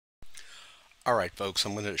All right, folks,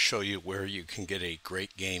 I'm going to show you where you can get a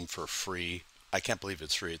great game for free. I can't believe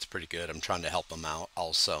it's free. It's pretty good. I'm trying to help them out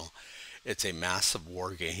also. It's a massive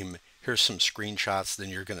war game. Here's some screenshots. Then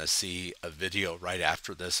you're going to see a video right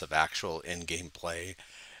after this of actual in-game play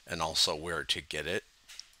and also where to get it.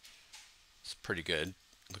 It's pretty good.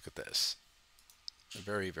 Look at this.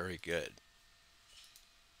 Very, very good.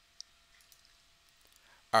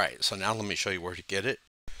 All right, so now let me show you where to get it.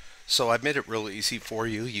 So I've made it real easy for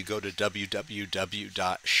you. You go to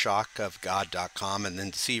www.shockofgod.com and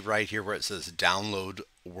then see right here where it says download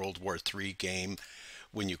World War III game.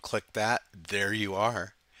 When you click that, there you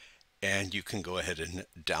are. And you can go ahead and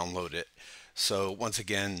download it. So once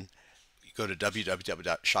again, you go to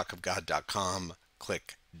www.shockofgod.com,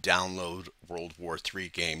 click download World War III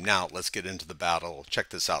game. Now let's get into the battle. Check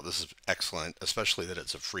this out. This is excellent, especially that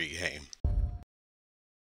it's a free game.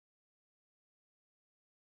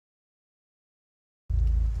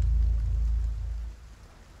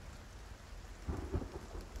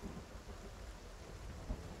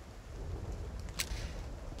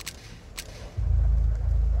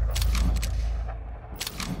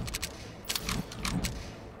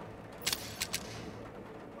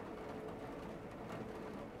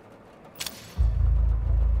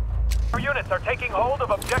 Our units are taking hold of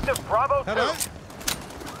objective Bravo 2. Hello?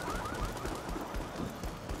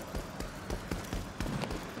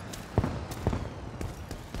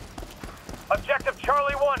 Objective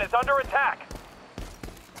Charlie 1 is under attack.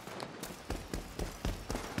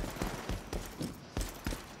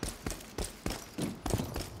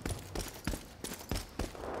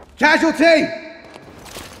 Casualty!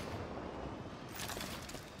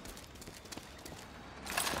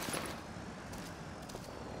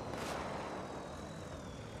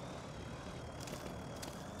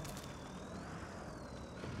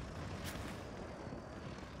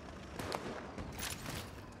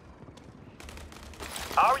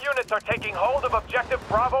 Our units are taking hold of objective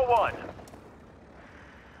Bravo 1.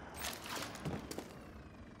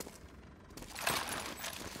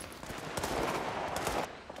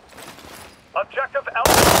 Objective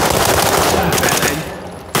Alpha.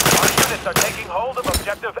 Our units are taking hold of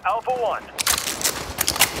objective Alpha 1.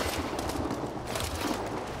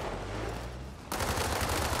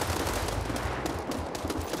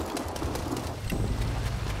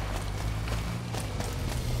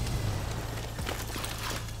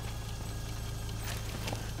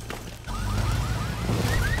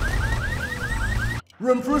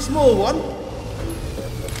 Room for a small one?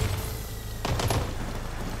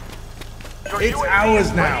 Your It's UAV ours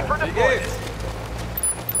is now. ready for deployment.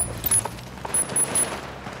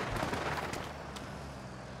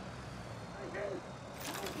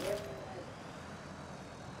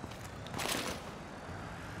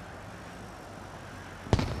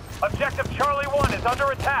 Objective Charlie 1 is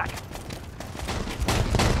under attack.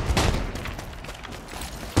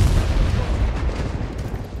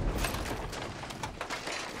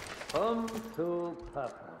 Come to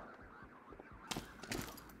Papa.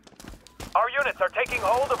 Our units are taking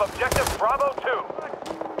hold of objective Bravo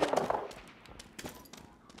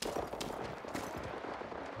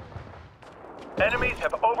 2. Enemies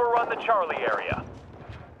have overrun the Charlie area.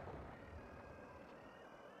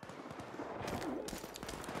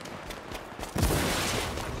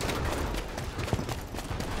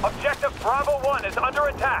 Objective Bravo 1 is under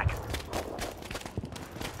attack.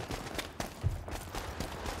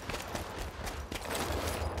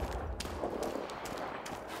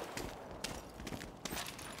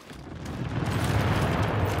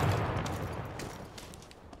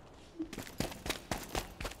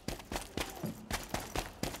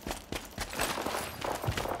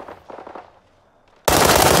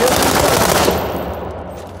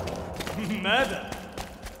 Murder.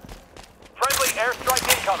 Friendly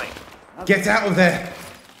airstrike incoming. Get out of there!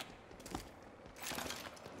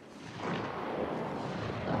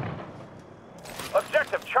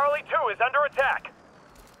 Objective Charlie 2 is under attack.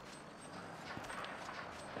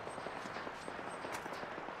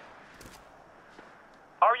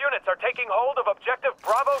 Our units are taking hold of objective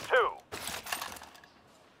Bravo 2.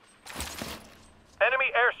 Enemy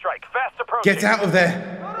airstrike fast approaching. Get out of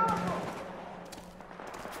there!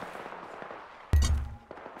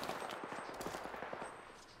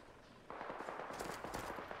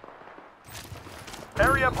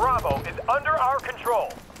 Area Bravo is under our control.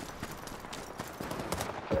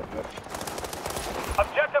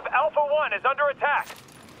 Objective Alpha 1 is under attack.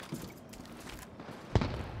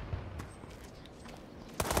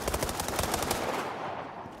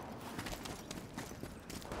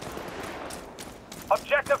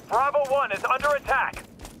 Objective Bravo 1 is under attack.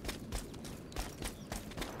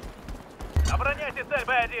 Обороняйте цель,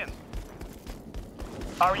 Б1.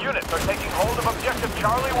 Our units are taking hold of objective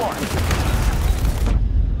Charlie 1.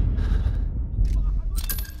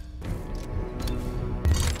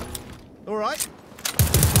 All right.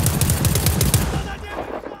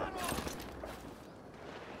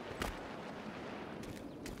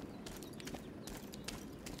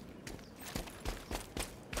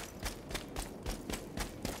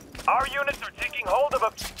 Our units are taking hold of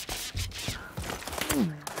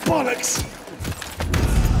Bollocks!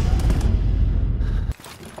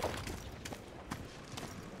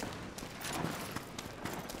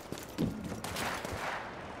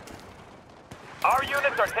 Our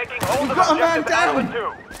units are taking hold You've of got a man objective Alpha down.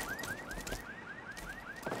 2.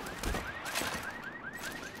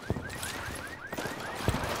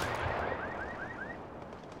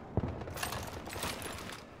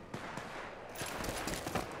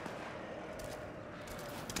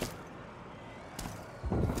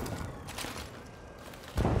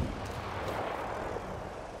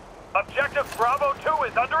 Objective Bravo 2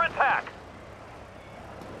 is under attack.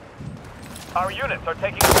 Our units are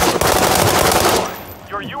taking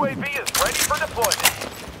Your UAV is ready for deployment.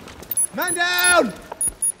 Man down!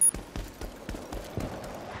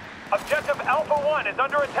 Objective Alpha 1 is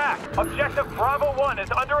under attack. Objective Bravo 1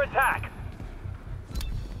 is under attack.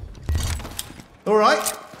 All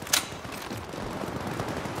right.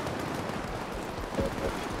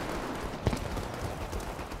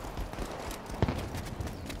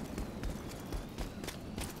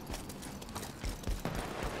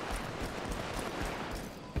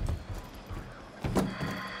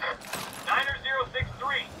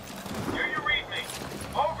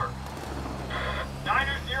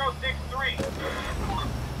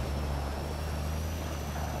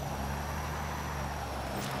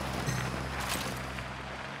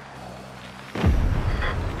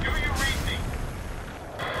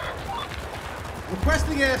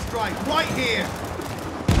 Requesting airstrike right here.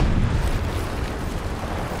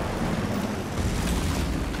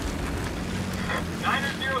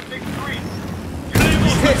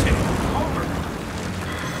 Over.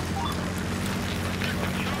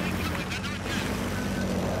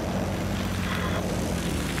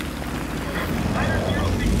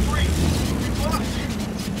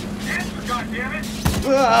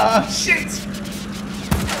 Ah, shit!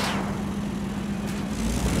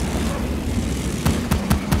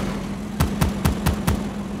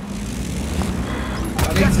 I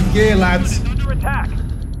need some gear, lads. Under attack.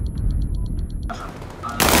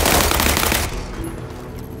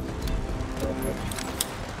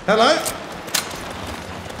 Hello?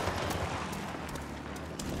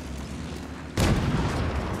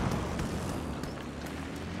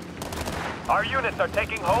 Our units are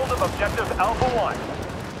taking hold of objective Alpha 1.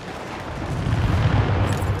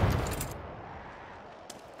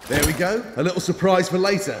 There we go. A little surprise for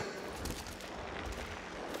later.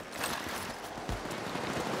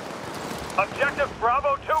 Objective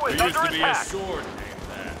Bravo 2 is under attack. Sword named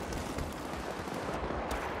that.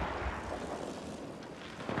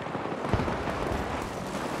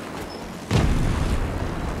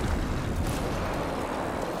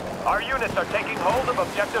 Our units are taking hold of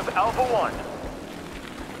objective Alpha 1.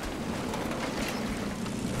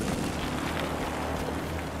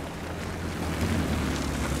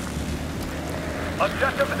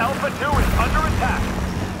 Objective Alpha 2 is under attack.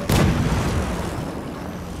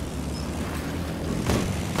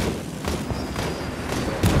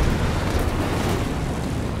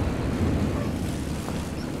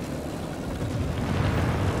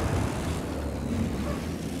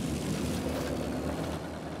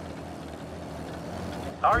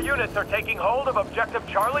 Our units are taking hold of objective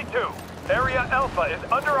Charlie 2. Area Alpha is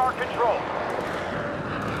under our control.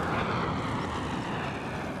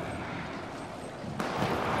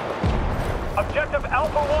 Objective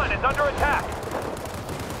Alpha 1 is under attack.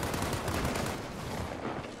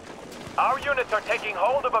 Our units are taking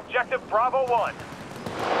hold of objective Bravo 1.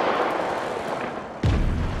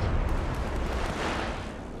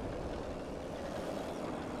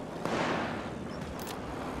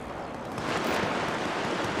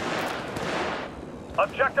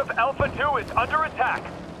 Objective Alpha 2 is under attack.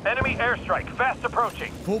 Enemy airstrike fast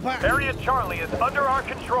approaching. Pull back. Area Charlie is under our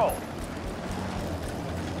control.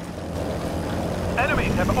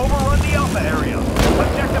 Enemies have overrun the Alpha area.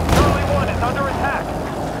 Objective Charlie 1 is under attack.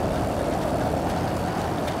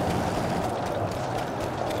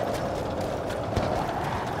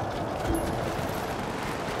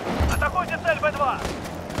 Атакуйте цель B2.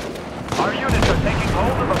 Our units are taking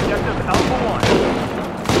hold of objective Alpha 1.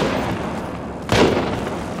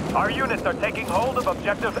 Our units are taking hold of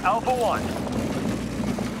objective Alpha 1.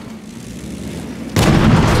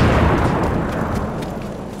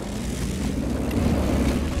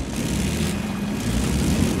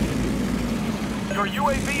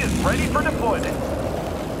 UAV is ready for deployment.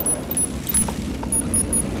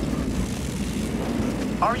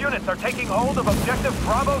 Our units are taking hold of objective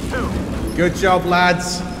Bravo 2. Good job,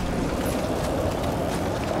 lads.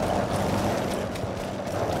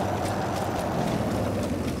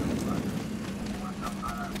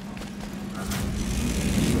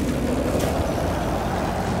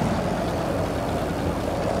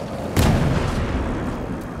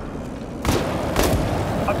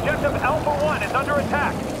 Objective Alpha 1 is under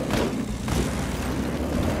attack.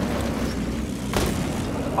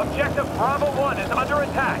 Objective Bravo 1 is under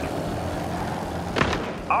attack.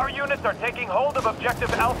 Our units are taking hold of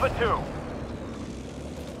Objective Alpha 2.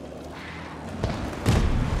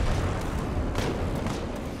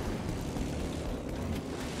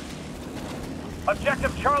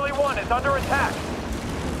 Objective Charlie 1 is under attack.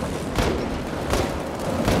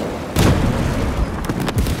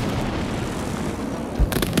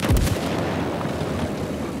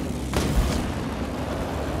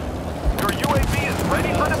 Your UAV is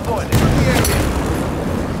ready for deployment.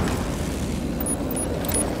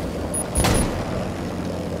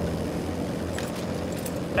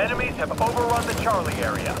 Enemies have overrun the Charlie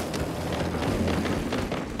area.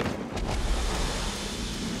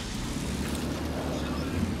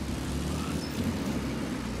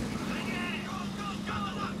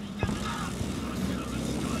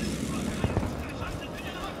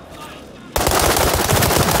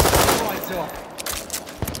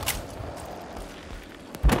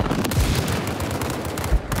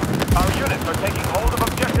 Our units are taking hold of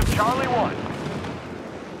Objective Charlie 1.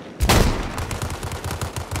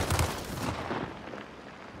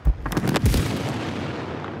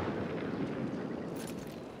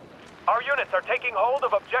 Our units are taking hold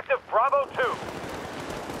of Objective Bravo 2.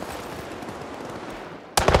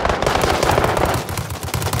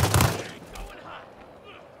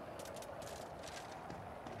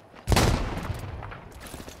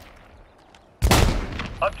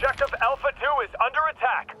 Objective Alpha 2 is under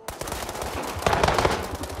attack.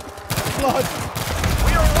 Blood.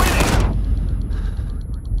 We are winning!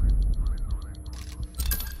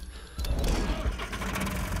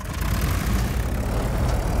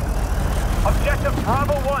 Objective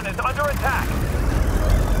Bravo 1 is under attack.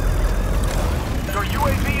 Your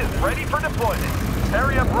UAV is ready for deployment.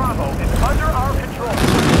 Area Bravo is under our control.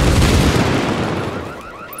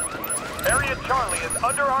 Area Charlie is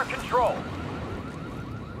under our control.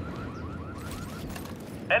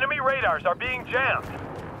 Enemy radars are being jammed.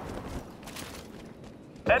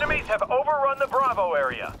 Enemies have overrun the Bravo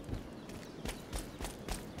area.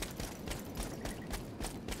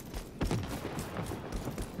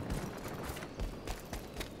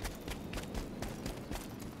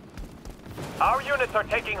 Our units are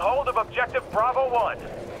taking hold of Objective Bravo 1.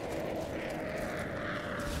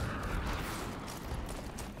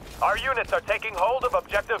 Our units are taking hold of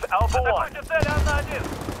Objective Alpha 1.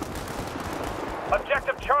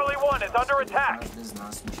 Objective Charlie 1 is under attack.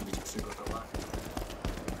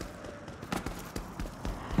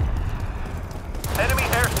 Enemy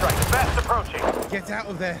airstrike fast approaching. Get out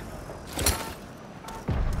of there.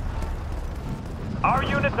 Our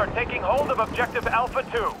units are taking hold of Objective Alpha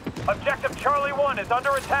 2. Objective Charlie 1 is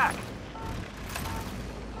under attack.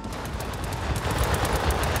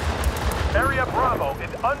 Area Bravo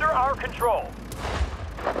is under our control.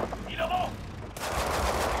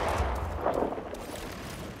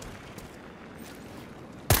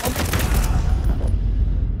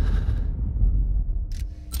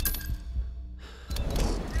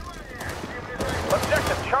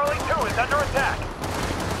 Objective Charlie 2 is under attack.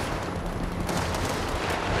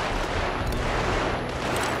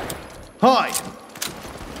 Hide.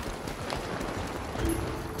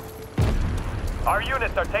 Our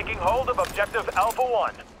units are taking hold of Objective Alpha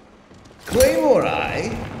 1. Claymore,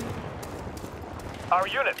 aye? Our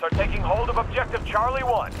units are taking hold of Objective Charlie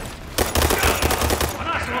 1.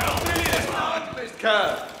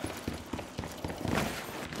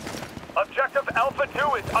 Objective Alpha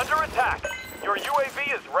 2 is under attack. Your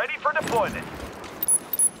UAV is ready for deployment.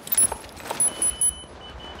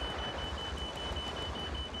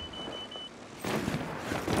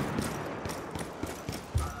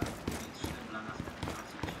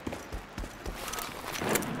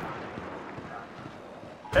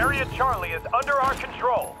 Area Charlie is under our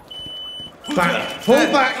control. Back. Fall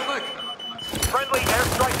back. Friendly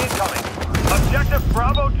airstrike incoming. Objective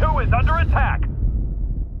Bravo 2 is under attack.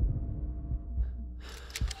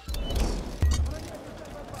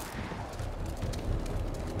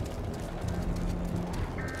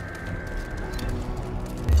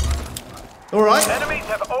 All right. Enemies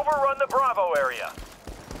have overrun the Bravo area.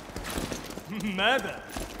 Murder.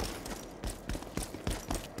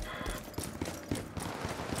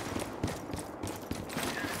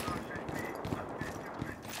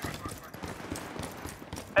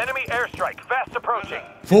 airstrike fast approaching.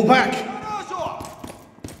 Fall back.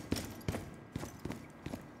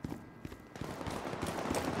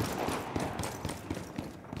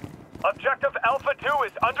 Objective Alpha 2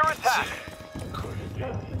 is under attack.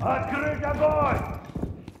 Открыть огонь!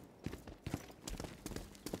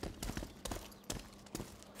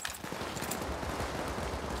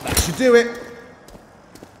 That should do it.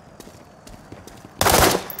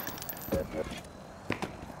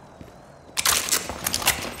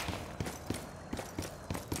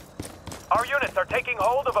 Our units are taking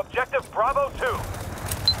hold of Objective Bravo 2.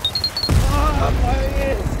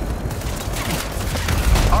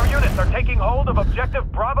 Our units are taking hold of Objective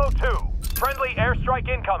Bravo 2. Friendly airstrike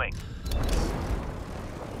incoming.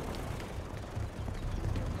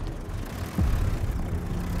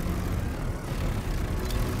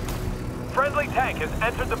 Friendly tank has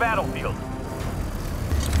entered the battlefield.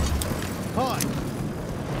 Hi.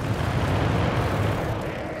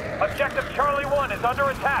 Objective Charlie 1 is under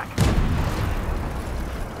attack.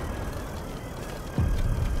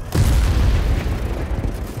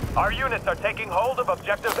 Our units are taking hold of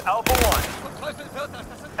Objective Alpha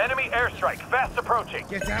 1. Enemy airstrike fast approaching.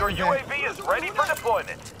 Get out Your of there. UAV is ready for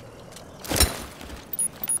deployment.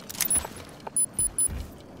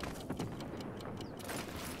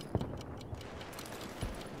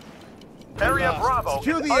 Area Bravo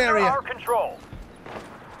Secure is the under area. our control.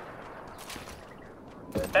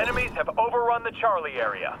 Enemies have overrun the Charlie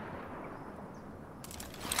area.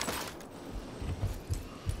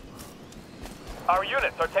 Our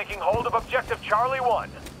units are taking hold of Objective Charlie 1.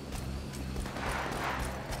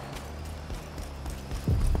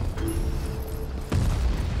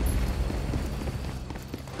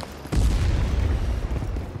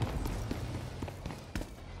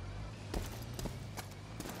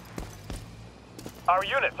 Our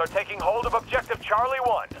units are taking hold of Objective Charlie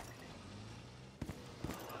 1.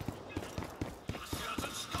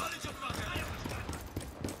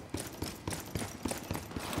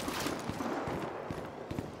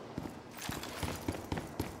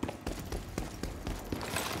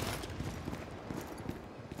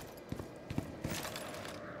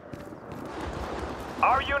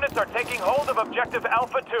 Our units are taking hold of Objective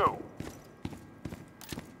Alpha 2.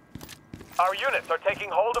 Our units are taking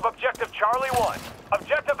hold of Objective Charlie 1.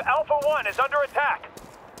 Objective Alpha 1 is under attack.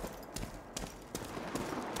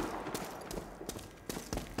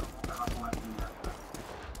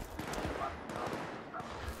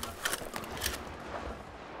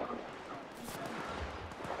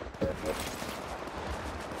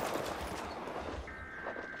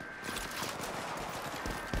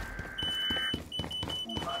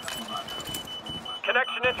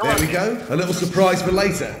 Connection There interrupted. we go. A little surprise for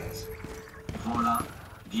later. Wola,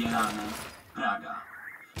 Bierane, Praga.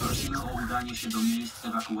 Prosimy o udanie się do miejsc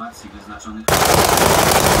ewakuacji wyznaczonych.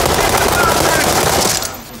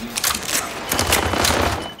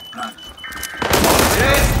 Praga.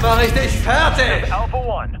 Jetzt mach ich dich fertig! Alpha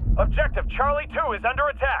 1. Objective Charlie 2 is under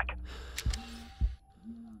attack.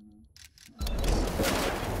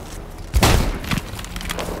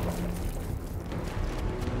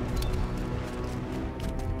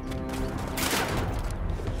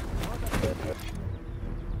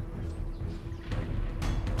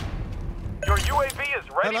 Your UAV is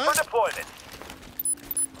ready Hello? for deployment.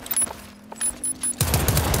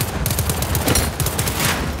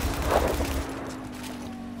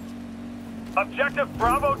 Objective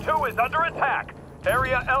Bravo 2 is under attack.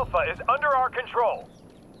 Area Alpha is under our control.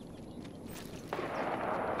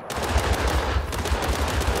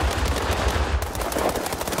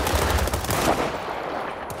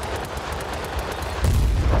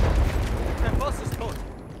 Der Boss ist tot.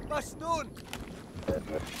 Was nun?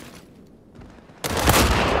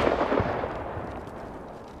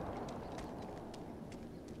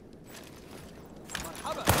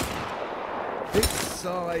 This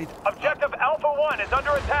side. Objective Alpha 1 is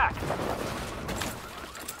under attack.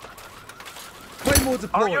 Claymore Our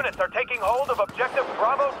deployed. units are taking hold of Objective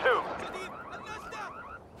Bravo 2.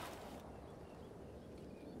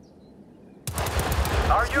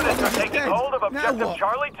 Our units are taking hold of Now Objective what?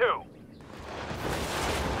 Charlie 2.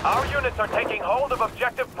 Our units are taking hold of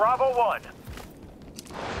Objective Bravo 1.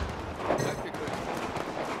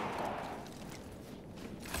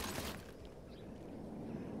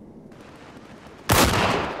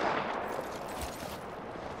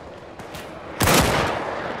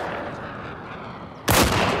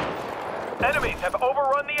 Enemies have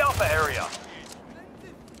overrun the Alpha area.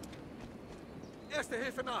 Erste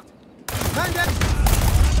Hilfe nach.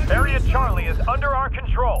 Area Charlie is under our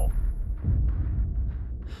control.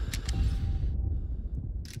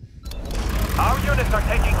 Our units are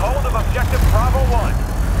taking hold of Objective Bravo 1.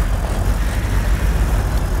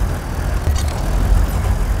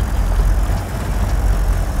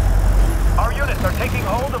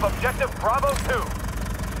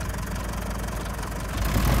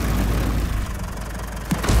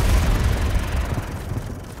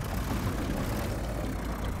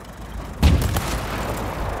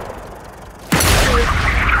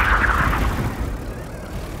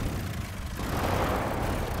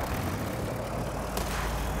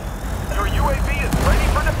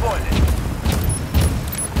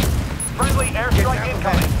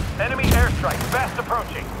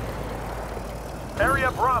 approaching. Area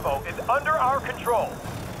Bravo is under our control.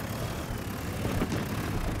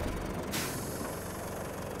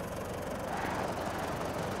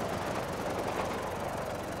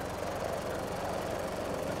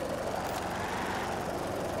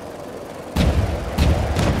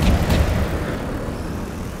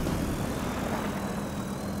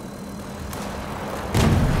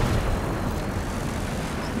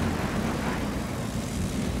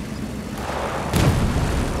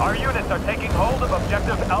 Our units are taking hold of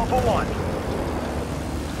Objective Alpha 1.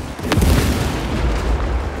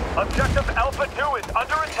 Objective Alpha 2 is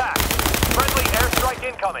under attack. Friendly airstrike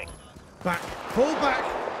incoming. Back. Pull back.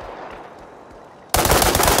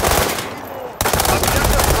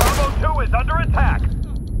 Objective Bravo 2 is under attack.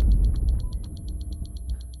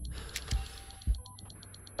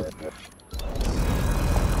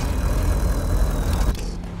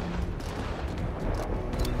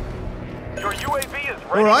 Your UAV is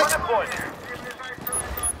ready All right. for deployment.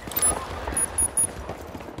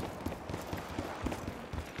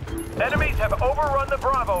 Enemies have overrun the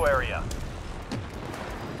Bravo area.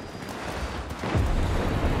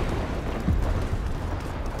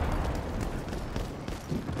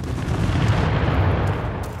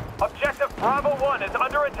 Objective Bravo 1 is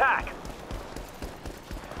under attack.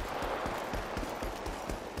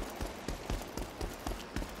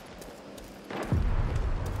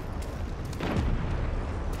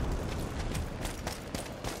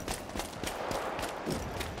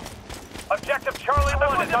 Objective Charlie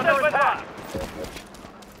 1 is under attack.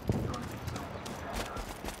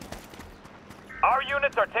 Our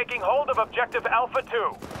units are taking hold of Objective Alpha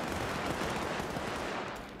 2.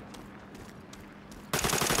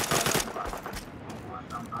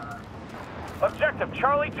 Objective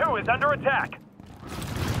Charlie 2 is under attack.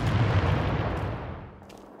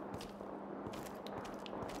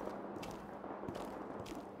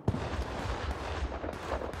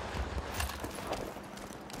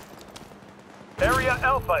 Area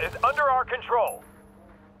Alpha is under our control.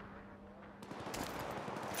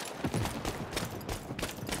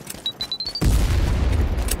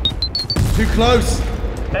 Too close.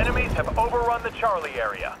 Enemies have overrun the Charlie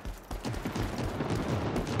area.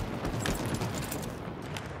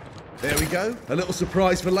 There we go. A little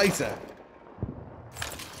surprise for later.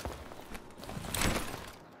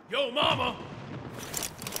 Yo, mama!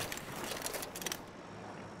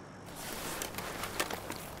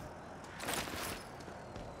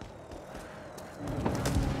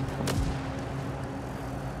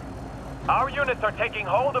 Our units are taking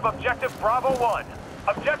hold of Objective Bravo 1.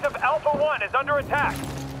 Objective Alpha 1 is under attack.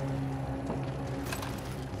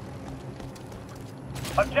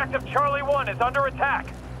 Objective Charlie 1 is under attack.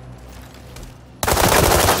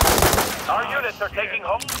 Our units are taking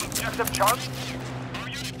hold of Objective Charlie. Our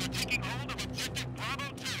units are taking hold of Objective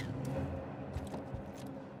Bravo 2.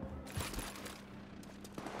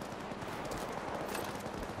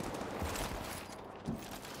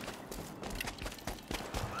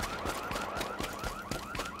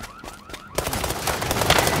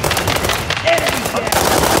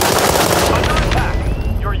 Under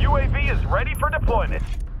attack. Your UAV is ready for deployment.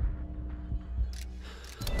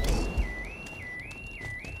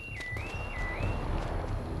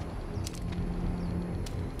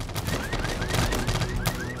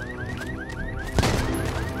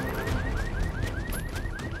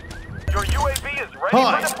 Your UAV is ready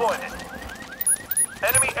Hi. for deployment.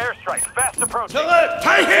 Enemy airstrike fast approaching.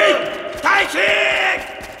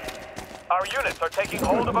 Our units are taking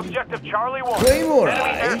hold of Objective Charlie 1. Claymore, Enemy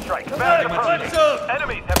aye. airstrike fast approaching.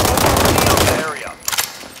 Enemies have overrun the area.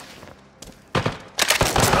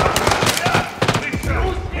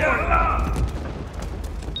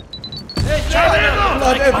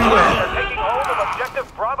 Blood everywhere. Are taking hold of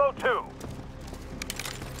Objective Bravo 2.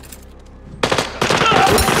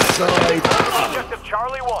 Side. Objective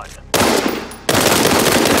Charlie 1.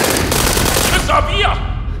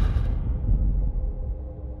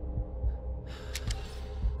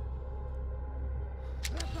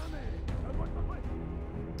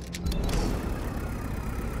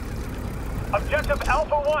 Objective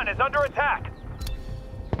Alpha 1 is under attack.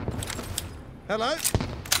 Hello.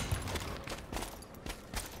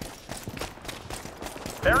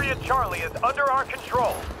 Area Charlie is under our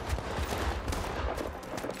control.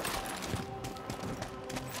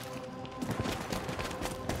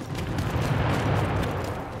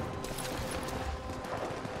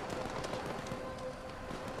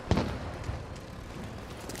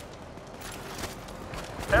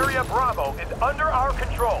 Area Bravo is under our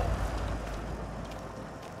control.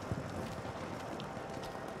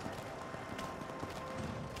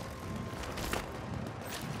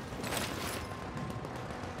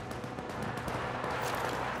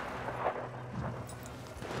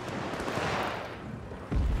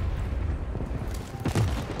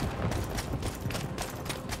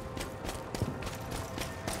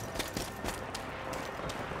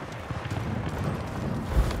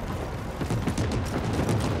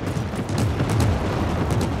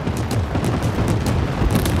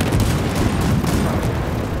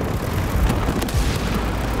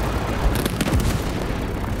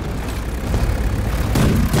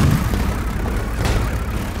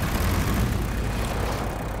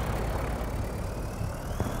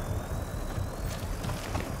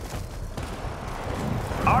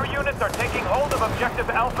 units are taking hold of objective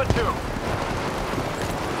Alpha 2.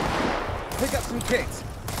 Pick up some kits.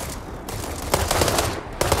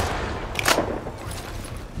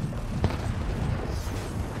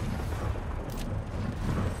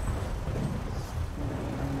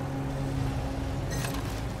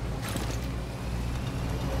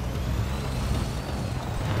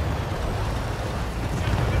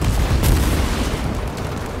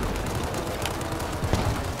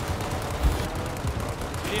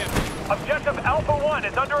 Objective Alpha 1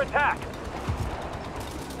 is under attack.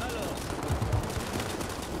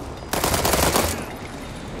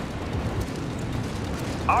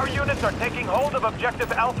 Our units are taking hold of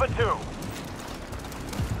objective Alpha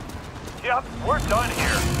 2. Yep, we're done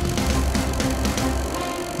here.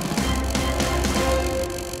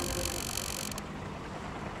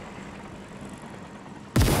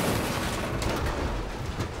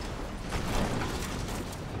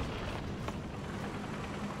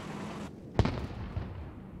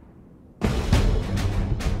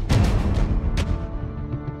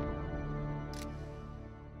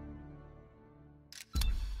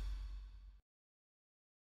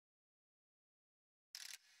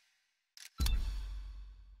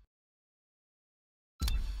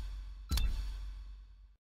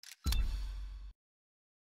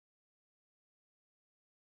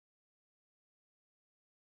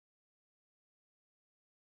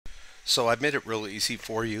 So I've made it real easy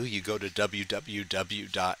for you. You go to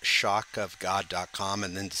www.shockofgod.com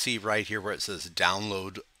and then see right here where it says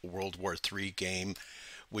download World War III game.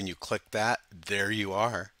 When you click that, there you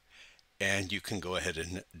are, and you can go ahead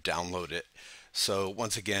and download it. So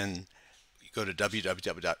once again, you go to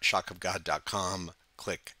www.shockofgod.com,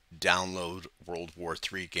 click download World War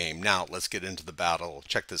III game. Now let's get into the battle.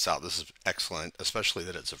 Check this out. This is excellent, especially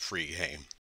that it's a free game.